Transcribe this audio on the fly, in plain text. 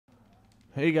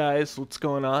Hey guys, what's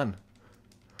going on?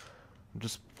 I'm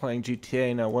just playing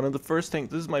GTA now. One of the first things,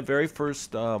 this is my very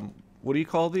first, what do you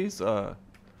call these? Uh,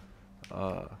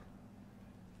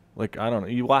 like, I don't know,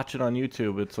 you watch it on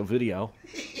YouTube, it's a video.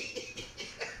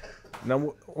 Now,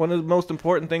 one of the most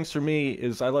important things for me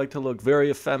is I like to look very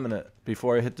effeminate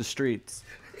before I hit the streets.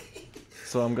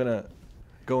 So I'm gonna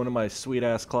go into my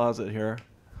sweet-ass closet here.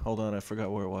 Hold on, I forgot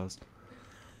where it was.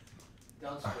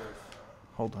 Downstairs.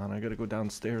 Hold on, I gotta go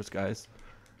downstairs, guys.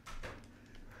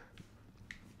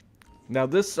 Now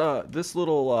this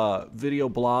little video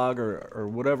blog or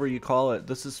whatever you call it,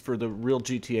 this is for the real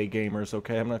GTA gamers,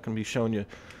 okay? I'm not gonna be showing you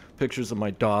pictures of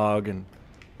my dog and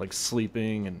like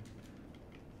sleeping and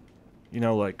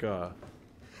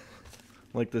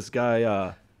like this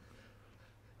guy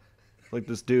like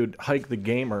this dude Hike the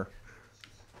Gamer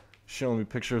showing me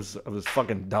pictures of his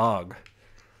fucking dog.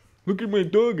 Look at my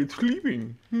dog, it's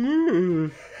sleeping.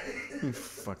 You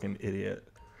fucking idiot.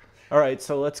 Alright,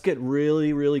 so let's get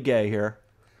really, really gay here.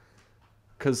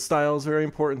 Because style is very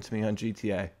important to me on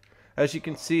GTA. As you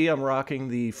can see, I'm rocking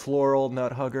the floral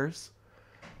nut huggers.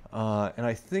 And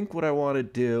I think what I want to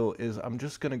do is I'm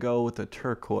just going to go with a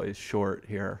turquoise short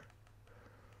here.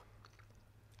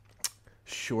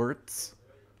 Shorts.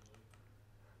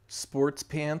 Sports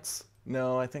pants.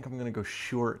 No, I think I'm going to go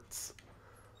shorts.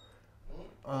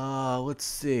 Let's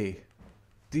see.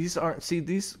 These aren't, see,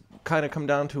 these kind of come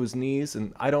down to his knees,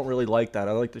 and I don't really like that.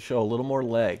 I like to show a little more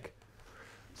leg.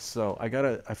 So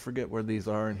I forget where these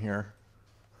are in here.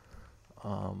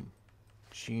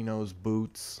 Chinos,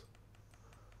 boots.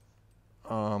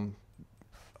 Oh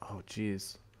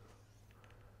geez.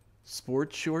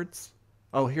 Sports shorts.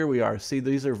 Oh, here we are. See,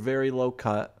 these are very low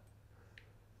cut.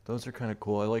 Those are kind of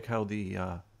cool. I like how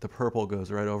the purple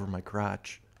goes right over my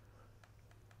crotch.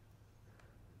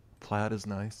 Plaid is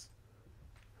nice.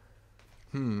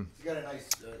 He's got a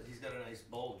nice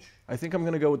bulge. I think I'm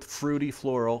gonna go with fruity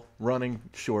floral running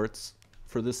shorts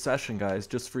for this session, guys,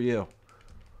 just for you.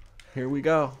 Here we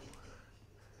go.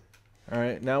 All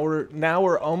right, now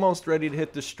we're almost ready to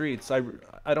hit the streets.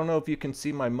 I don't know if you can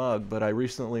see my mug, but I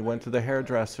recently went to the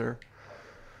hairdresser,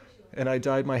 and I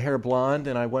dyed my hair blonde,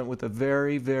 and I went with a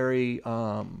very, very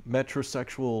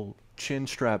metrosexual chin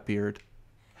strap beard,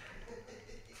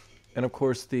 and of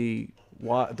course the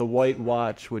white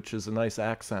watch, which is a nice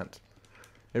accent.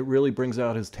 It really brings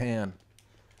out his tan.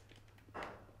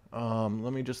 Let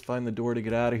me just find the door to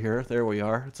get out of here. There we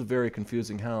are. It's a very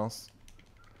confusing house.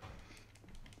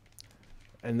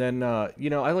 And then, I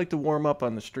like to warm up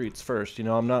on the streets first.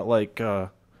 I'm not like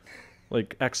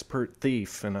expert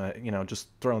thief and, just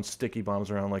throwing sticky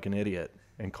bombs around like an idiot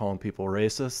and calling people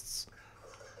racists.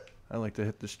 I like to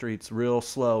hit the streets real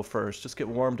slow first. Just get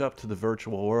warmed up to the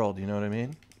virtual world, you know what I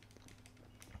mean?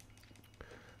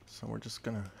 So we're just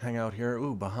gonna hang out here.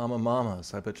 Ooh, Bahama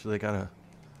Mamas. I bet you they got a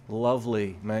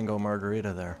lovely mango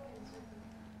margarita there.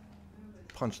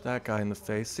 Punch that guy in the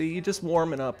face. See, you just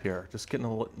warming up here. Just getting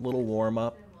a little warm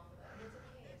up.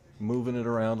 Moving it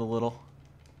around a little.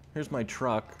 Here's my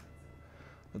truck.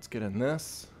 Let's get in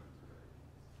this.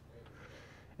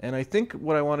 And I think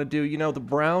what I want to do, the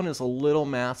brown is a little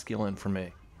masculine for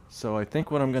me. So I think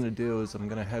what I'm going to do is I'm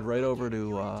going to head right over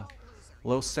to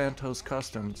Los Santos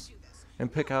Customs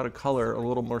and pick out a color a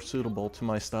little more suitable to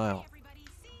my style.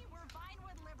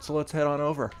 So let's head on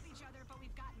over.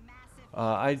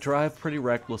 I drive pretty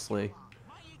recklessly,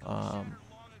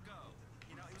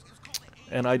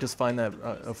 and I just find that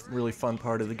a really fun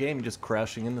part of the game, just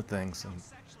crashing into things and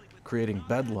creating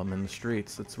bedlam in the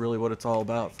streets. That's really what it's all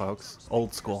about, folks.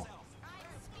 Old school.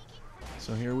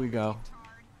 So here we go.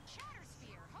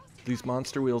 These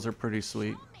monster wheels are pretty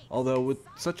sweet, although with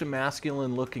such a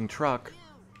masculine looking truck,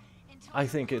 I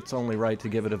think it's only right to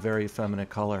give it a very feminine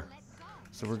color.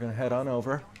 So we're gonna head on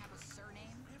over.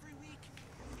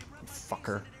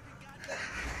 Fucker.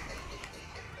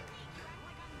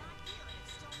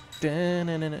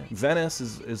 Venice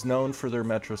is known for their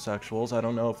metrosexuals. I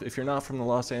don't know if you're not from the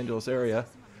Los Angeles area,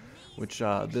 which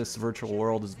this virtual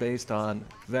world is based on,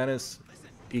 Venice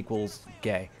equals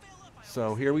gay.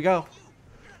 So here we go.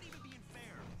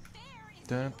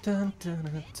 Dun, dun, dun,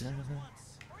 dun, dun.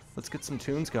 Let's get some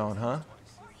tunes going, huh?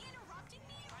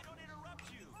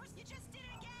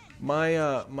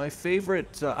 My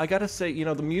favorite, I gotta say,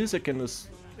 the music in this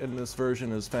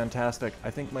version is fantastic. I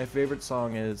think my favorite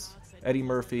song is Eddie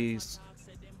Murphy's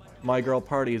 "My Girl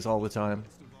Parties All the Time,"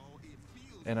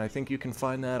 and I think you can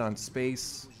find that on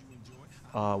Space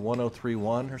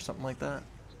 1031 or something like that.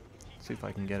 Let's see if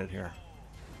I can get it here.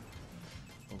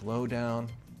 Low down.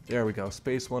 There we go.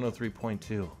 Space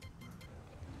 103.2.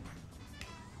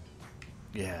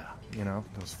 Yeah,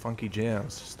 those funky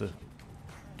jams just to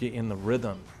get in the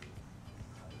rhythm.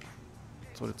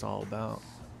 That's what it's all about.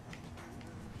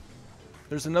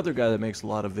 There's another guy that makes a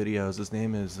lot of videos. His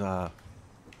name is, what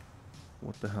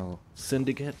the hell?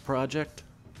 Syndicate Project.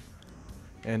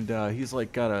 And he's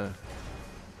like got a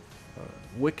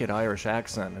wicked Irish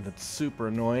accent, and it's super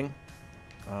annoying,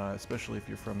 especially if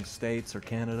you're from the States or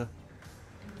Canada.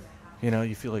 You know,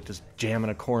 you feel like just jamming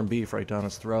a corned beef right down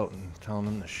his throat and telling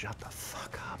him to shut the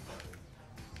fuck up.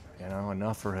 You know,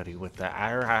 enough already with the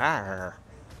arr, arr.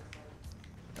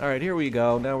 All right, here we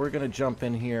go. Now we're gonna jump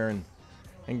in here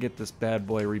and get this bad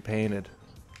boy repainted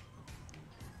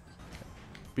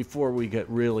before we get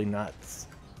really nuts.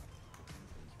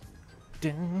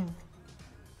 Dun,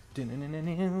 dun, dun, dun,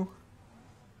 dun, dun.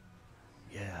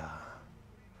 Yeah.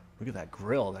 Look at that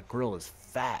grill. That grill is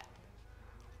fat.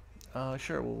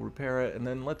 Sure, we'll repair it, and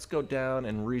then let's go down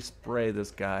and respray this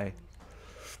guy.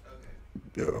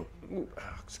 Ooh,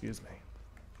 excuse me.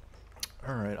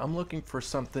 Alright, I'm looking for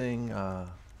something,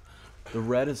 the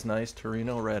red is nice.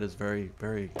 Torino red is very,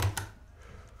 very,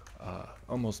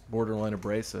 almost borderline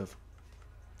abrasive.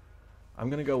 I'm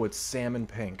gonna go with salmon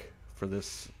pink for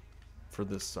this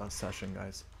session,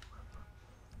 guys.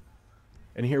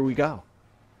 And here we go.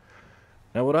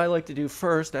 Now what I like to do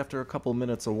first, after a couple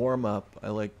minutes of warm-up, I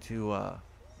like to,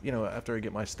 you know, after I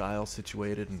get my style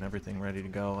situated and everything ready to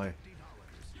go, I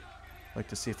like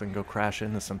to see if I can go crash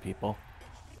into some people.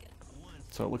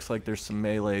 So it looks like there's some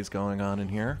melees going on in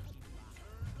here.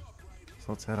 So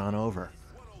let's head on over.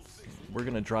 We're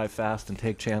going to drive fast and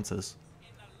take chances.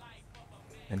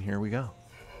 And here we go.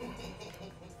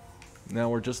 Now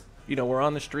we're just, you know, we're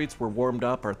on the streets, we're warmed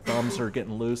up, our thumbs are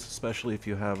getting loose, especially if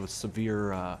you have a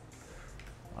severe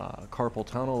carpal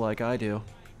tunnel like I do.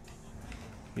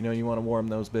 You know, you want to warm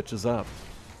those bitches up.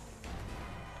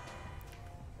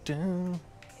 Dun.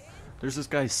 There's this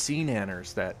guy C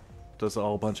Nanners that does a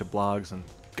whole bunch of blogs, and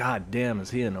god damn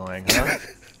is he annoying, huh?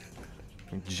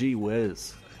 Gee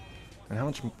whiz. And how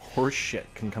much horse shit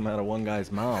can come out of one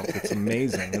guy's mouth? It's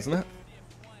amazing, isn't it?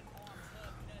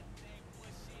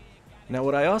 Now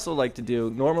what I also like to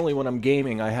do, normally when I'm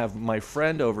gaming, I have my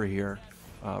friend over here,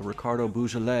 Ricardo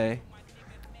Bougelet.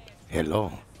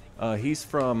 Hello. He's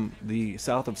from the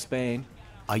south of Spain.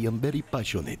 I am very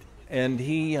passionate. And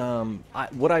he,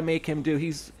 what I make him do,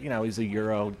 he's, you know, he's a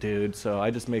Euro dude, so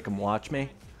I just make him watch me.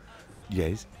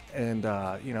 Yes. And,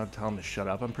 you know, tell him to shut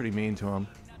up. I'm pretty mean to him.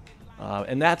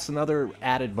 And that's another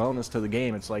added bonus to the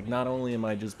game. It's like, not only am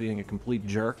I just being a complete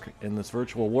jerk in this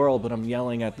virtual world, but I'm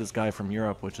yelling at this guy from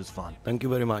Europe, which is fun. Thank you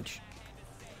very much.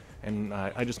 And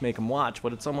I just make him watch,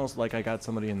 but it's almost like I got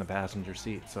somebody in the passenger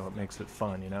seat, so it makes it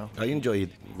fun, you know? I enjoy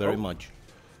it very much.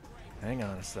 Hang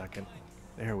on a second.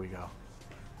 There we go.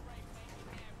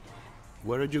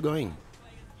 Where are you going?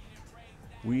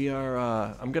 We are,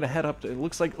 I'm gonna head up to, it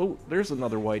looks like, oh, there's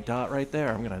another white dot right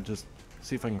there. I'm gonna just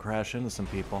see if I can crash into some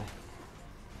people.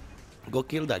 Go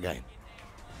kill that guy.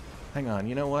 Hang on,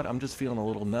 you know what? I'm just feeling a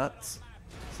little nuts.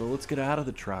 So let's get out of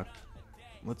the truck.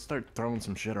 Let's start throwing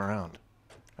some shit around.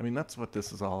 I mean, that's what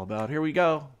this is all about. Here we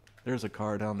go. There's a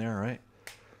car down there, right?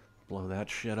 Blow that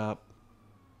shit up.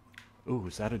 Ooh,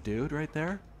 is that a dude right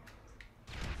there?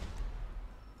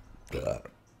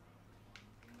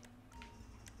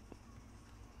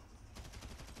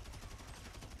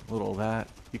 Little of that.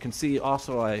 You can see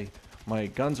also my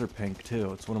guns are pink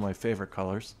too. It's one of my favorite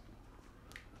colors.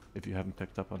 If you haven't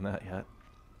picked up on that yet.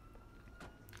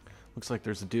 Looks like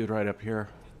there's a dude right up here.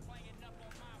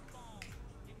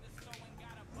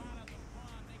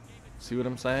 See what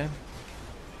I'm saying?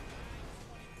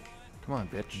 Come on,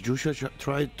 bitch. You should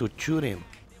try to shoot him.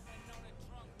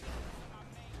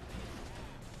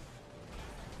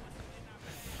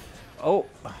 Oh,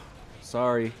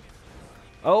 sorry.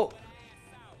 Oh,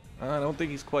 I don't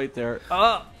think he's quite there.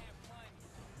 Ah!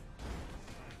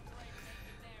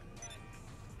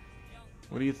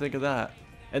 What do you think of that?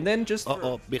 And then just...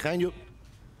 Uh-oh, behind you.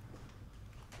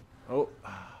 Oh,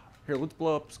 here, let's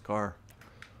blow up his car.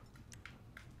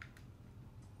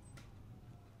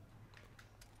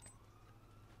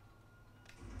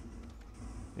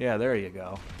 Yeah, there you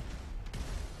go.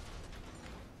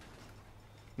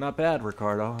 Not bad,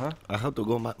 Ricardo, huh? I have to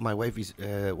go. My wife is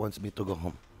wants me to go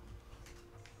home.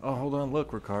 Oh, hold on,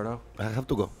 look, Ricardo. I have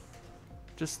to go.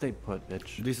 Just stay put,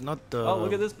 bitch. This is not. Oh,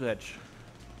 look at this bitch.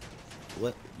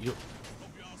 What you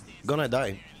gonna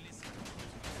die?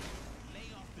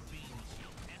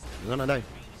 You're gonna die.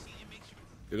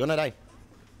 You're gonna die.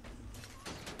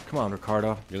 Come on,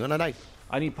 Ricardo. You're gonna die.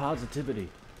 I need positivity.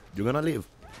 You're gonna live.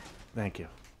 Thank you.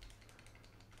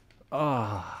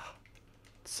 Ah,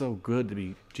 it's so good to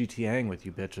be GTAing with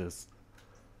you bitches.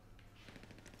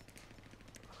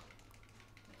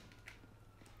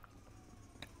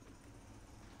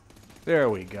 There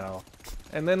we go.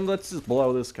 And then let's just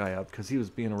blow this guy up, because he was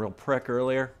being a real prick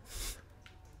earlier.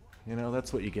 You know,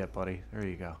 that's what you get, buddy. There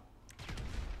you go.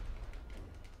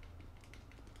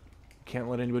 Can't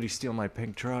let anybody steal my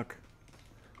pink truck.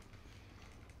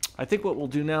 I think what we'll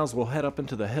do now is we'll head up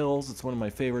into the hills. It's one of my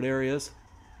favorite areas.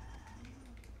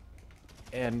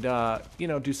 And, you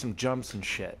know, do some jumps and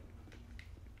shit.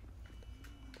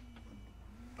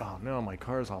 Oh no, my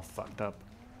car's all fucked up.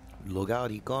 Look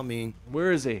out, he coming.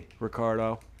 Where is he,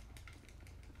 Ricardo?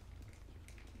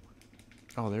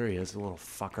 Oh, there he is, the little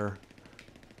fucker.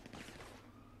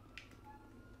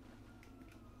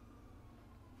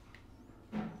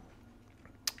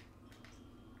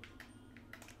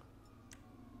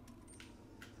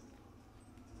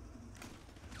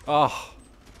 Oh.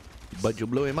 But you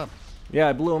blew him up. Yeah,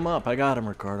 I blew him up. I got him,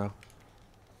 Ricardo.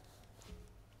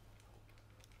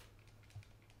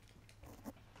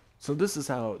 So this is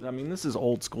how, I mean, this is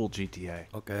old school GTA.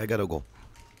 Okay, I gotta go.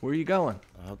 Where are you going?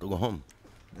 I have to go home.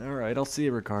 Alright, I'll see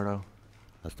you, Ricardo.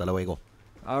 Hasta luego.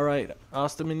 Alright,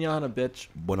 hasta mañana, bitch.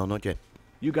 Buenas noches.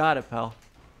 You got it, pal.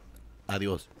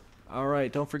 Adios.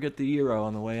 Alright, don't forget the Euro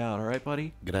on the way out, alright,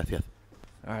 buddy? Gracias.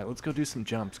 Alright, let's go do some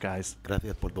jumps, guys.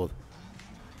 Gracias por todo.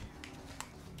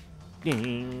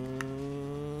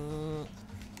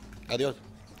 Adios.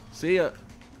 See ya.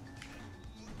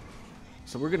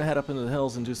 So we're gonna head up into the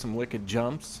hills and do some wicked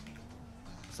jumps.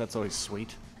 'Cause that's always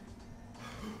sweet.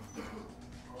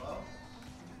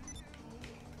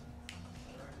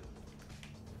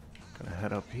 Gonna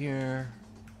head up here.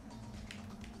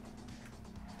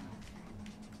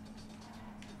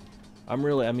 I'm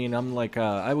really, I mean, I'm like,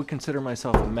 I would consider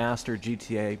myself a master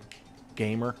GTA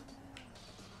gamer.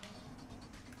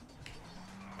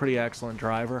 Pretty excellent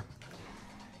driver.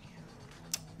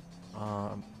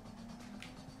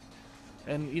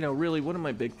 And, you know, really, one of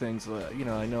my big things, you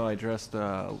know I dressed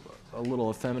a little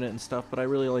effeminate and stuff, but I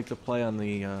really like to play on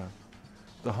the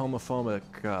homophobic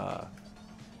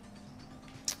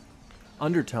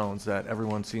undertones that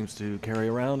everyone seems to carry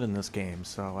around in this game.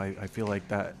 So I feel like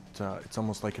that it's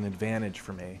almost like an advantage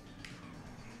for me.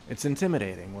 It's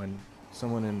intimidating when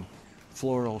someone in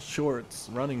floral shorts,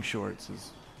 running shorts,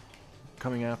 is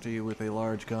coming after you with a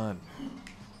large gun.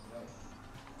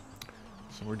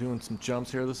 So we're doing some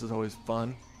jumps here. This is always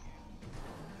fun.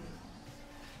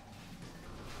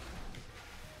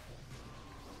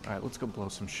 Alright, let's go blow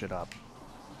some shit up.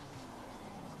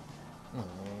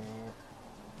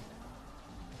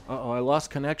 Uh-oh, I lost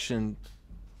connection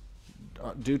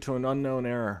due to an unknown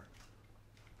error.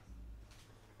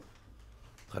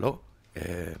 Hello?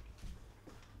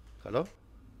 Hello?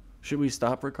 Should we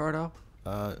stop, Ricardo?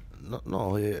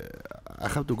 No, I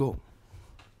have to go.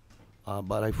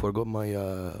 But I forgot my,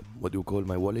 what do you call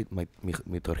my wallet, mi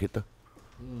tarjeta.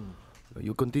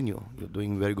 You continue. You're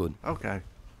doing very good. Okay.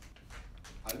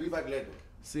 I'll be back later.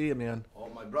 See you, man. Oh,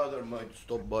 my brother might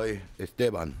stop by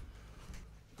Esteban.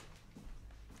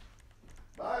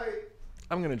 Bye.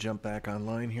 I'm gonna jump back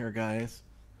online here, guys.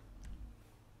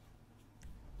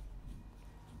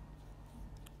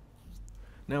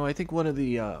 Now, I think one of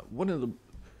the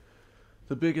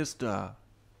biggest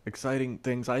exciting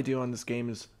things I do on this game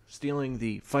is stealing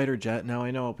the fighter jet. Now,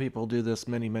 I know people do this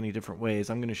many different ways.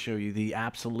 I'm going to show you the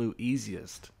absolute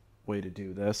easiest way to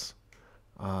do this.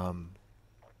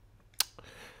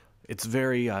 It's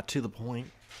very to the point,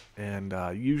 and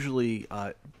usually,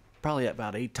 probably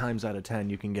about 8 times out of 10,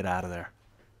 you can get out of there.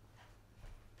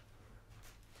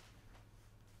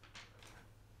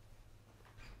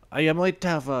 I might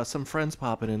have some friends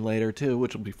popping in later too,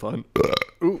 which will be fun.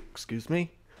 Ooh, excuse me.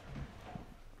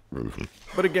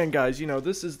 But again, guys, you know,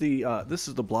 this is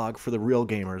the blog for the real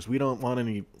gamers. We don't want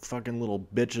any fucking little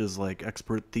bitches like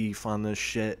Expert Thief on this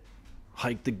shit.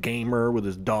 Hike the Gamer with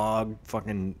his dog,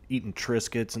 fucking eating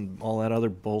Triscuits and all that other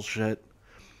bullshit.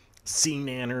 Sea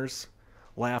Nanners,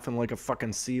 laughing like a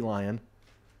fucking sea lion.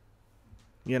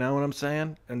 You know what I'm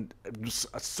saying? And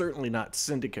certainly not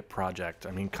Syndicate Project.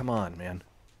 I mean, come on, man.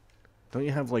 Don't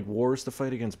you have like wars to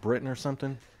fight against Britain or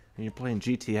something? And you're playing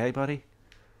GTA, buddy?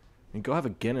 I mean, go have a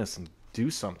Guinness and do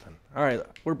something. Alright,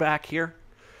 we're back here.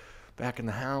 Back in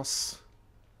the house.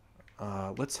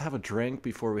 Let's have a drink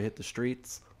before we hit the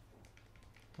streets.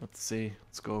 Let's see.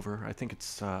 Let's go over. I think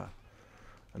it's a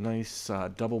nice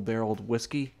double-barreled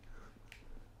whiskey.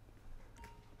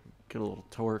 Get a little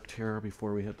torqued here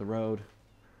before we hit the road.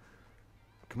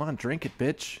 Come on, drink it,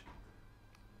 bitch.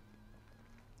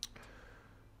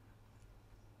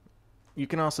 You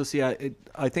can also see,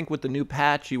 I think with the new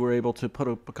patch, you were able to put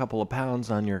up a couple of pounds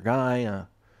on your guy.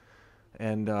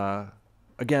 And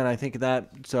again, I think that,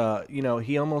 you know,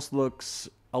 he almost looks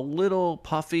a little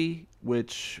puffy,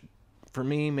 which for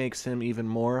me, makes him even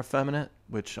more effeminate,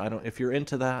 which I don't, if you're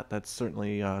into that, that's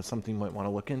certainly something you might want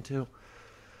to look into. A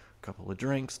couple of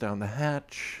drinks down the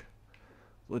hatch.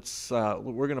 We're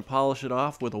going to polish it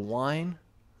off with a wine,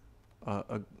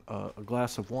 a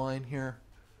glass of wine here.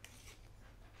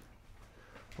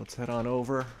 Let's head on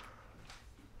over.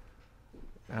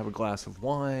 Have a glass of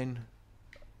wine.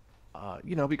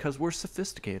 You know, because we're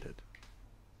sophisticated.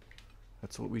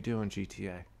 That's what we do in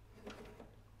GTA.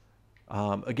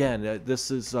 Again,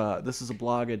 this is a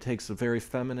blog. It takes a very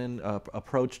feminine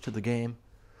approach to the game,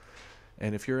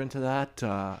 and if you're into that,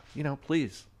 you know,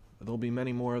 please, there'll be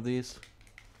many more of these.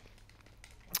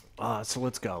 So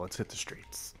let's go. Let's hit the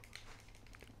streets.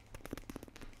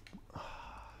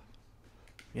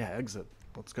 Yeah, exit.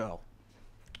 Let's go.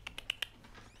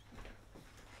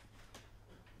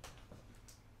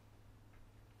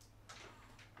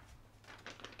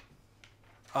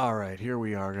 All right, here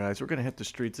we are, guys. We're gonna hit the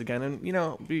streets again, and you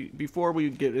know, before we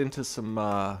get into some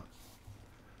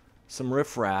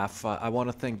riffraff, I want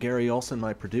to thank Gary Olson,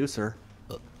 my producer.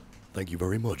 Thank you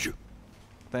very much.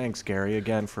 Thanks, Gary,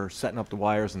 again for setting up the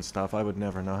wires and stuff. I would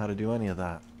never know how to do any of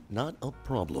that. Not a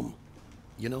problem.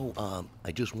 You know,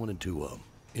 I just wanted to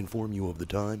inform you of the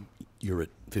time. You're at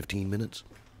 15 minutes.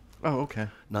 Oh, okay.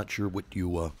 Not sure what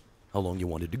you, how long you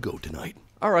wanted to go tonight.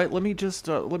 All right, let me just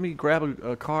let me grab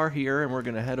a car here, and we're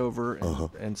gonna head over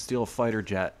and steal a fighter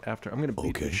jet. After I'm gonna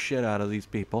beat the shit out of these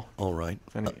people. All right.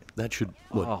 That should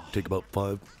take about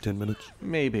 5-10 minutes.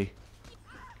 Maybe.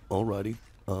 Alrighty.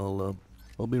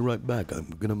 I'll be right back. I'm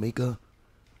gonna make a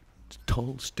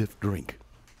tall, stiff drink.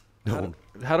 No.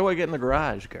 How do I get in the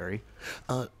garage, Gary?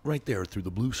 Right there through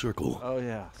the blue circle. Oh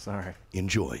yeah, sorry.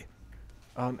 Enjoy.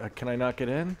 Can I not get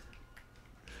in?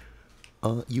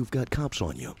 You've got cops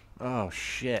on you. Oh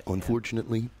shit.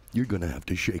 Unfortunately, you're gonna have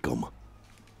to shake 'em.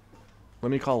 Let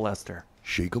me call Lester.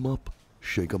 Shake 'em up,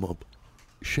 shake 'em up,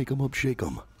 shake 'em up, shake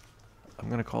 'em. I'm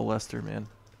gonna call Lester, man.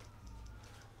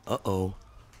 Uh-oh.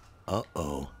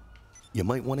 Uh-oh. You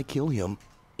might want to kill him.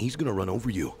 He's gonna run over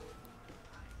you.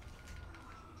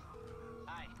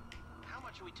 Hi. How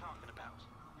much are we talking about?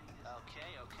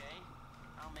 Okay.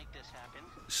 I'll make this happen.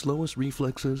 Slowest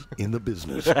reflexes in the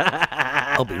business.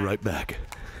 I'll be right back.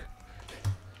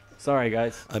 Sorry,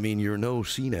 guys. I mean, you're no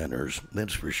sea-nanners,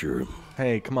 that's for sure.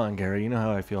 Hey, come on, Gary. You know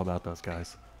how I feel about those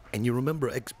guys. And you remember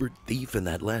Expert Thief in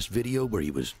that last video where he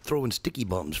was throwing sticky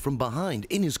bombs from behind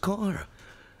in his car?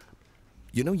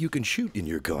 You know you can shoot in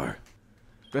your car.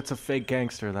 That's a fake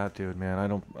gangster, that dude, man. I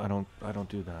don't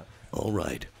do that. All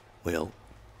right. Well,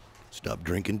 stop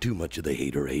drinking too much of the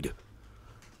haterade.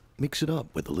 Mix it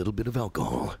up with a little bit of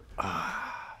alcohol.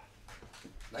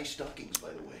 Nice stockings,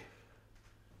 by the way.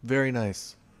 Very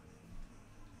nice.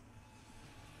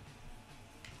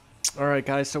 All right,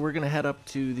 guys. So we're gonna head up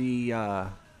to the.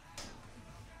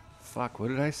 Fuck. What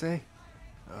did I say?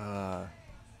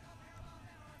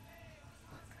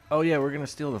 Oh yeah, we're gonna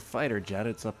steal the fighter jet.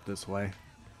 It's up this way.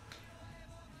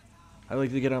 I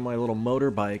like to get on my little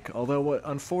motorbike, although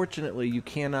unfortunately you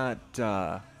cannot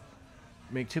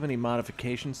make too many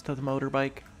modifications to the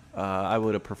motorbike. I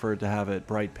would have preferred to have it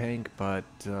bright pink, but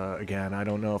again, I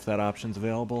don't know if that option's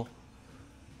available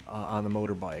on the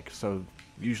motorbike. So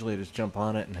usually I just jump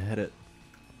on it and hit it.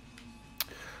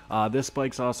 This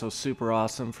bike's also super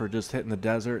awesome for just hitting the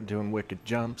desert and doing wicked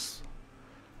jumps.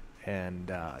 And,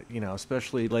 you know,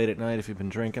 especially late at night if you've been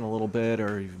drinking a little bit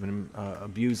or you've been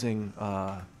abusing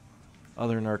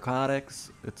other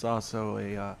narcotics, it's also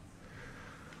a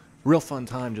real fun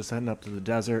time just heading up to the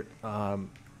desert.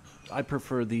 I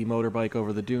prefer the motorbike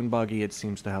over the dune buggy. It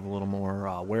seems to have a little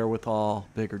more wherewithal,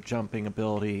 bigger jumping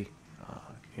ability,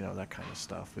 you know, that kind of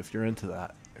stuff. If you're into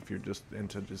that, if you're just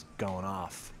into just going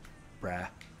off, brah.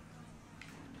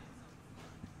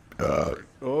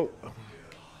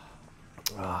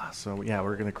 So yeah,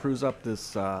 we're gonna cruise up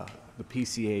this the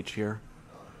PCH here,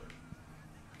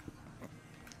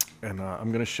 and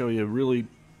I'm gonna show you a really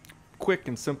quick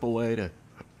and simple way to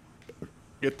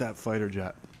get that fighter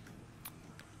jet.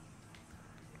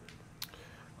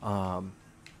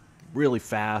 Really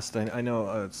fast. I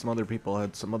know some other people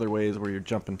had some other ways where you're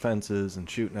jumping fences and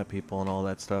shooting at people and all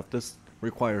that stuff. This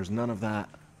requires none of that.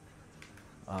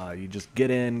 You just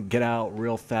get in, get out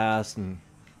real fast, and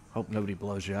hope nobody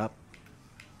blows you up.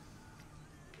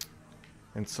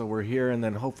 And so we're here, and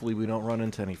then hopefully we don't run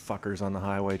into any fuckers on the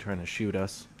highway trying to shoot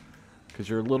us. Because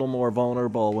you're a little more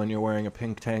vulnerable when you're wearing a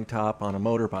pink tank top on a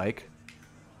motorbike.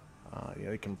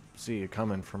 Yeah, they can see you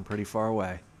coming from pretty far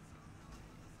away.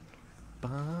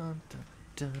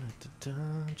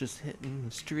 Just hitting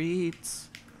the streets.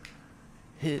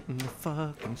 Hitting the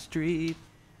fucking street.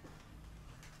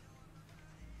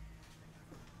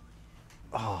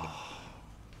 Oh.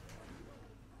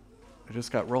 I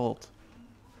just got rolled.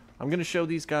 I'm gonna show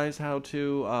these guys how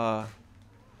to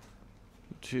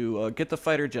get the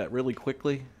fighter jet really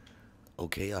quickly.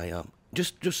 Okay,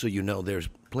 just so you know, there's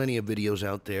plenty of videos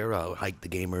out there. Hike the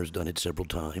Gamer has done it several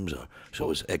times. So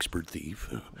has Expert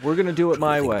Thief. We're gonna do it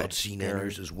my way. About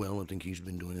C-Nanners as well. I think he's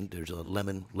been doing it. There's a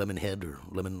Lemon Head or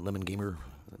Lemon Gamer.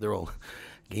 They're all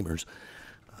gamers.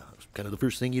 It's kind of the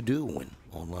first thing you do when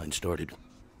online started.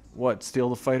 What? Steal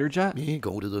the fighter jet? Yeah,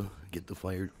 get the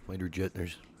fighter jet.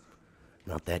 There's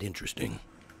not that interesting.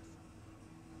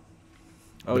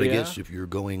 Oh, but I yeah? guess if you're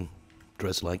going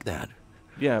dressed like that,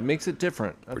 Yeah, it makes it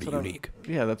different. That's pretty what unique.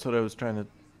 Yeah, that's what I was trying to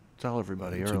tell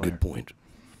everybody That's earlier. a good point.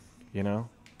 You know?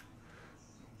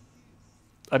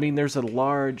 I mean, there's a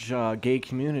large gay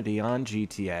community on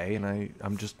GTA, and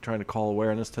I'm just trying to call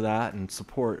awareness to that and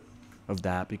support of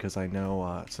that, because I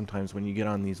know sometimes when you get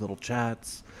on these little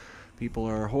chats, people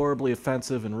are horribly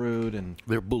offensive and rude and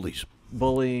They're bullies.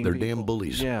 bullying. They're people. damn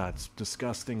bullies. Yeah, it's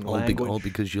disgusting All language.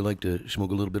 because you like to smoke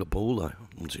a little bit of pole. I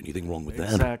don't see anything wrong with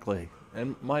that. Exactly.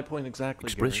 And my point exactly,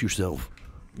 Express Gary. yourself.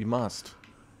 You must.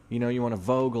 You know, you want to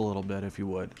vogue a little bit if you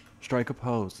would. Strike a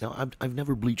pose. Now, I've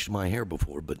never bleached my hair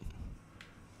before, but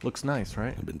Looks nice,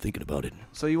 right? I've been thinking about it.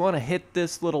 So you want to hit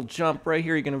this little jump right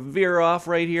here. You're going to veer off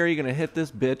right here. You're going to hit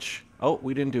this bitch. Oh,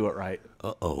 we didn't do it right.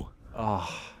 Uh-oh.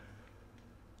 Oh.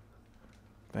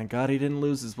 Thank God he didn't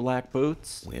lose his black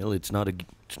boots. Well, it's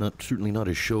certainly not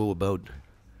a show about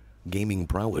gaming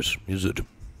prowess, is it?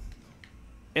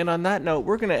 And on that note,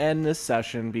 we're going to end this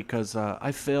session because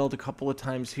I failed a couple of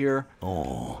times here.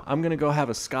 Oh. I'm going to go have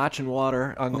a scotch and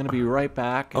water. I'm going to be right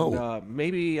back. And,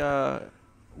 maybe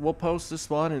we'll post this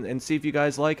one and see if you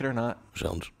guys like it or not.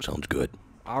 Sounds good.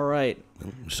 All right.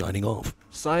 Signing off.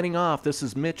 Signing off. This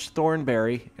is Mitch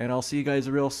Thornberry, and I'll see you guys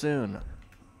real soon.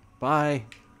 Bye.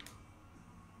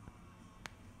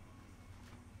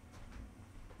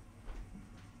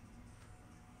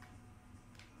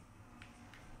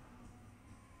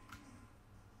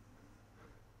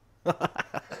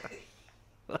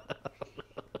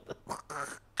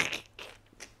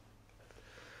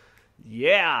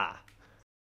 Yeah.